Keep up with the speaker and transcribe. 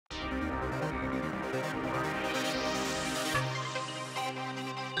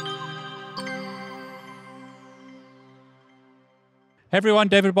Hey everyone,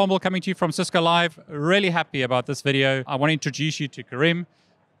 David Bombal coming to you from Cisco Live. Really happy about this video. I want to introduce you to Kareem.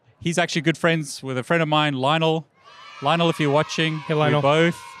 He's actually good friends with a friend of mine, Lionel. Lionel, if you're watching, hey, Lionel. We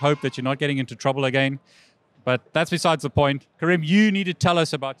both hope that you're not getting into trouble again. But that's besides the point. Kareem, you need to tell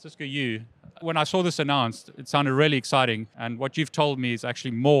us about Cisco U. When I saw this announced, it sounded really exciting. And what you've told me is actually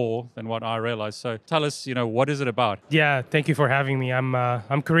more than what I realized. So tell us, what is it about? Yeah, thank you for having me. I'm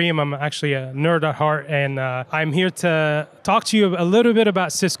Kareem. I'm actually a nerd at heart. And I'm here to talk to you a little bit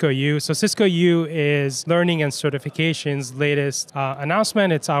about Cisco U. So Cisco U is Learning and Certification's latest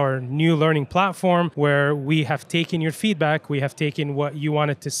announcement. It's our new learning platform where we have taken your feedback. We have taken what you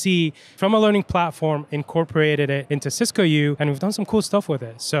wanted to see from a learning platform, incorporated it into Cisco U, and we've done some cool stuff with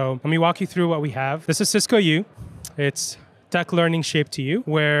it. So let me walk you through what we have. This is Cisco U. It's tech learning shaped to you,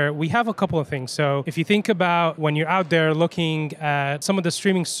 where we have a couple of things. So if you think about when you're out there looking at some of the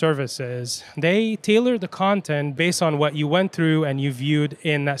streaming services, they tailor the content based on what you went through and you viewed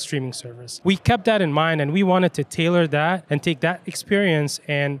in that streaming service. We kept that in mind, and we wanted to tailor that and take that experience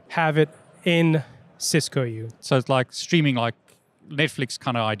and have it in Cisco U. So it's like streaming, like Netflix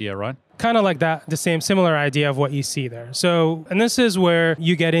kind of idea, right? Kind of like that, the similar idea of what you see there. So, and this is where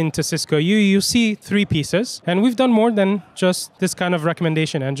you get into Cisco U. You see 3 pieces, and we've done more than just this kind of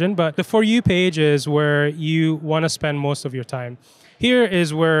recommendation engine, but the For You page is where you want to spend most of your time. Here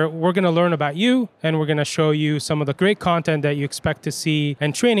is where we're going to learn about you, and we're going to show you some of the great content that you expect to see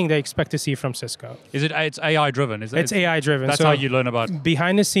and training that you expect to see from Cisco. It's AI driven? It's AI driven. That's how you learn about.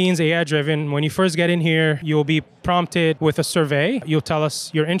 Behind the scenes, AI driven. When you first get in here, you'll be prompted with a survey. You'll tell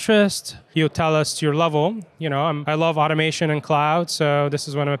us your interest. You'll tell us your level. I love automation and cloud, so this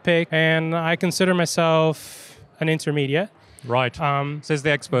is what I'm going to pick. And I consider myself an intermediate. Right. Says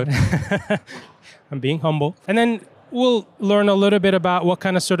the expert. I'm being humble. And then we'll learn a little bit about what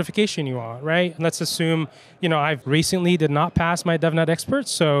kind of certification you want, right? Let's assume, I've recently did not pass my DevNet Expert,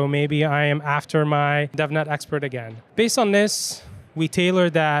 so maybe I am after my DevNet Expert again. Based on this, we tailor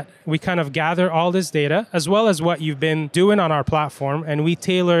that, we kind of gather all this data, as well as what you've been doing on our platform, and we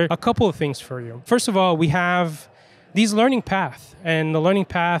tailor a couple of things for you. First of all, we have these learning paths, and the learning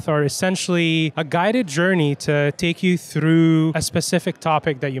path are essentially a guided journey to take you through a specific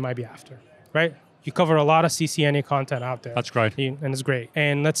topic that you might be after, right? You cover a lot of ccna content out there. That's great. And it's great.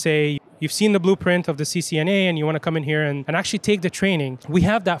 And let's say you've seen the blueprint of the ccna and you want to come in here and actually take the training. We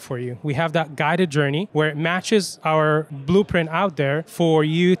have that for you. We have that guided journey where it matches our blueprint out there for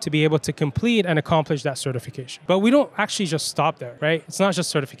you to be able to complete and accomplish that certification. But we don't actually just stop there, right? It's not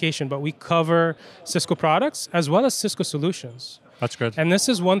just certification, but we cover Cisco products as well as Cisco solutions. That's good. And this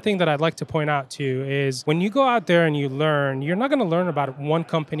is one thing that I'd like to point out too, is when you go out there and you learn, you're not going to learn about one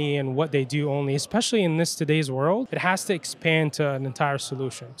company and what they do only, especially in today's world. It has to expand to an entire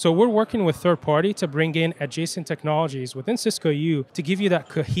solution. So we're working with third party to bring in adjacent technologies within Cisco U to give you that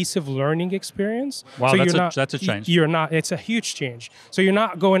cohesive learning experience. Wow, so that's a change. It's a huge change. So you're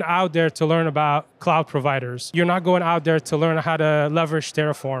not going out there to learn about cloud providers. You're not going out there to learn how to leverage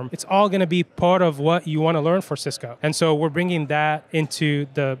Terraform. It's all going to be part of what you want to learn for Cisco. And so we're bringing that into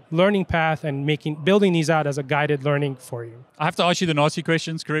the learning path and building these out as a guided learning for you. I have to ask you the nasty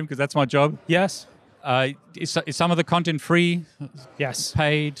questions, Kareem, because that's my job. Yes. Is some of the content free? Yes.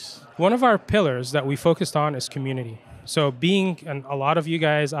 Paid? One of our pillars that we focused on is community. So and a lot of you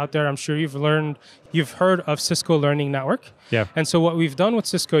guys out there, I'm sure you've heard of Cisco Learning Network. Yeah. And so what we've done with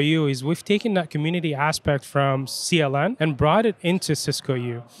Cisco U is we've taken that community aspect from CLN and brought it into Cisco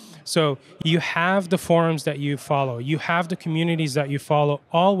U. So you have the forums that you follow, you have the communities that you follow,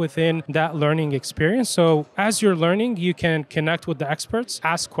 all within that learning experience. So as you're learning, you can connect with the experts,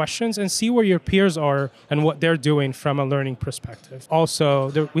 ask questions, and see where your peers are and what they're doing from a learning perspective.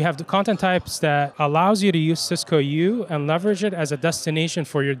 Also, we have the content types that allows you to use Cisco U and leverage it as a destination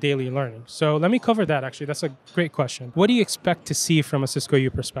for your daily learning. So let me cover that, actually. That's a great question. What do you expect to see from a Cisco U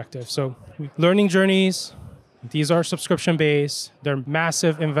perspective? So learning journeys. These are subscription-based. They're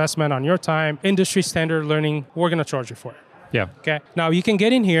massive investment on your time. Industry standard learning, we're going to charge you for it. Yeah. Okay. Now, you can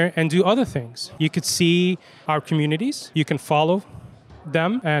get in here and do other things. You could see our communities. You can follow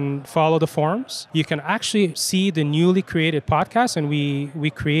them and follow the forums. You can actually see the newly created podcasts, and we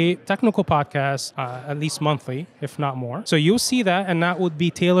create technical podcasts at least monthly, if not more. So you'll see that, and that would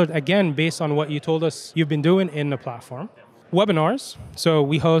be tailored, again, based on what you told us you've been doing in the platform. Webinars. So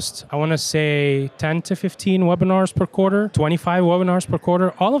we host, I want to say 10 to 15 webinars per quarter, 25 webinars per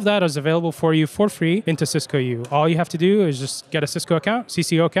quarter. All of that is available for you for free into Cisco U. All you have to do is just get a Cisco account,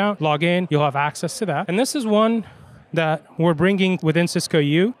 CCO account, log in, you'll have access to that. And this is one that we're bringing within Cisco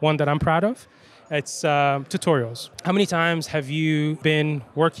U, one that I'm proud of, it's tutorials. How many times have you been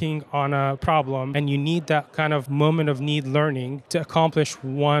working on a problem and you need that kind of moment of need learning to accomplish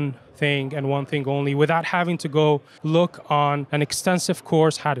one thing and one thing only without having to go look on an extensive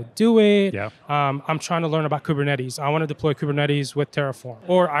course how to do it? Yeah. I'm trying to learn about Kubernetes. I want to deploy Kubernetes with Terraform.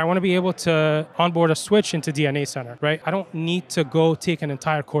 Or I want to be able to onboard a switch into DNA Center, right? I don't need to go take an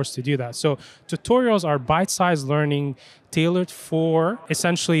entire course to do that. So tutorials are bite-sized learning tailored for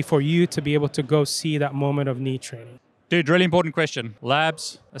essentially for you to be able to go see that moment of need training. Dude, really important question.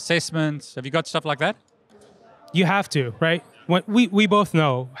 Labs, assessments, have you got stuff like that? You have to, right? When we both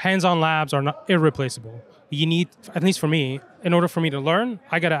know hands-on labs are not irreplaceable. You need, at least for me, in order for me to learn,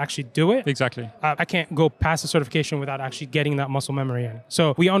 I got to actually do it. Exactly. I can't go past the certification without actually getting that muscle memory in.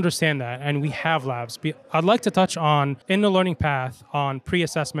 So we understand that, and we have labs. I'd like to touch on, in the learning path, on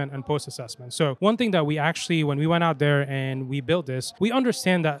pre-assessment and post-assessment. So one thing that we actually, when we went out there and we built this, we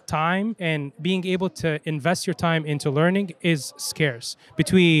understand that time and being able to invest your time into learning is scarce.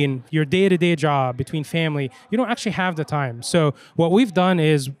 Between your day-to-day job, between family, you don't actually have the time. So what we've done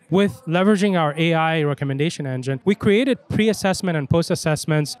is, with leveraging our AI recommendation engine, we created pre-assessment and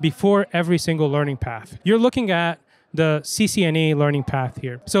post-assessments before every single learning path. You're looking at the ccna learning path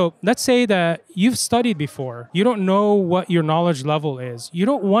here. So let's say that you've studied before. You don't know what your knowledge level is. You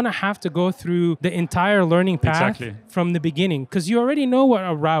don't want to have to go through the entire learning path from the beginning because you already know what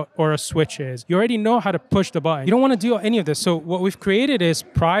a route or a switch is. You already know how to push the button. You don't want to do any of this. So what we've created is,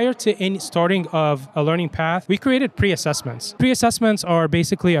 prior to any starting of a learning path, we created pre-assessments. Pre-assessments are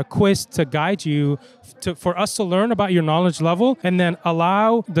basically a quiz to guide you for us to learn about your knowledge level and then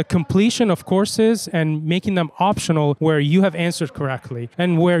allow the completion of courses and making them optional where you have answered correctly.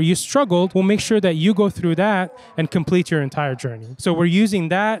 And where you struggled, we'll make sure that you go through that and complete your entire journey. So we're using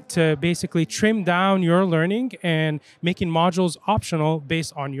that to basically trim down your learning and making modules optional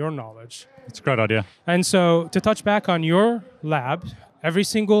based on your knowledge. It's a great idea. And so to touch back on your lab, every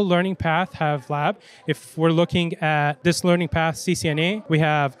single learning path have lab. If we're looking at this learning path, CCNA, we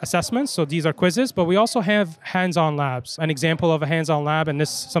have assessments. So these are quizzes, but we also have hands-on labs. An example of a hands-on lab, and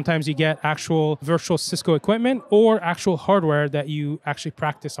this sometimes you get actual virtual Cisco equipment or actual hardware that you actually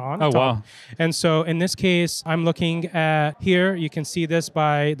practice on. Oh, wow. And so in this case, I'm looking at here, you can see this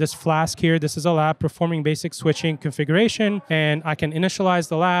by this flask here. This is a lab performing basic switching configuration, and I can initialize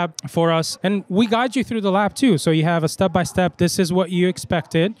the lab for us. And we guide you through the lab too. So you have a step-by-step, this is what you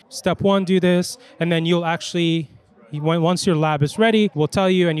expected. Step one, do this, and then you'll actually, once your lab is ready, we'll tell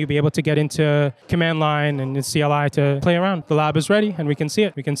you, and you'll be able to get into command line and the CLI to play around. The lab is ready, and we can see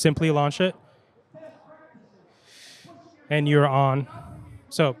it. We can simply launch it, and you're on.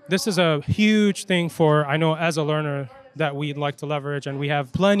 So this is a huge thing for, I know as a learner, that we'd like to leverage, and we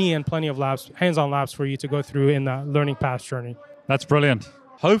have plenty of labs, hands-on labs for you to go through in the learning path journey. That's brilliant.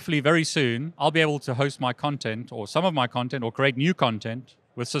 Hopefully very soon, I'll be able to host my content or some of my content or create new content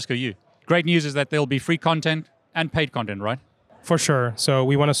with Cisco U. Great news is that there'll be free content and paid content, right? For sure. So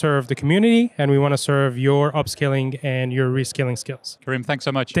we want to serve the community, and we want to serve your upskilling and your reskilling skills. Kareem, thanks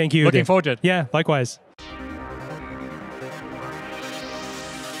so much. Thank you. Looking forward to it. Yeah, likewise.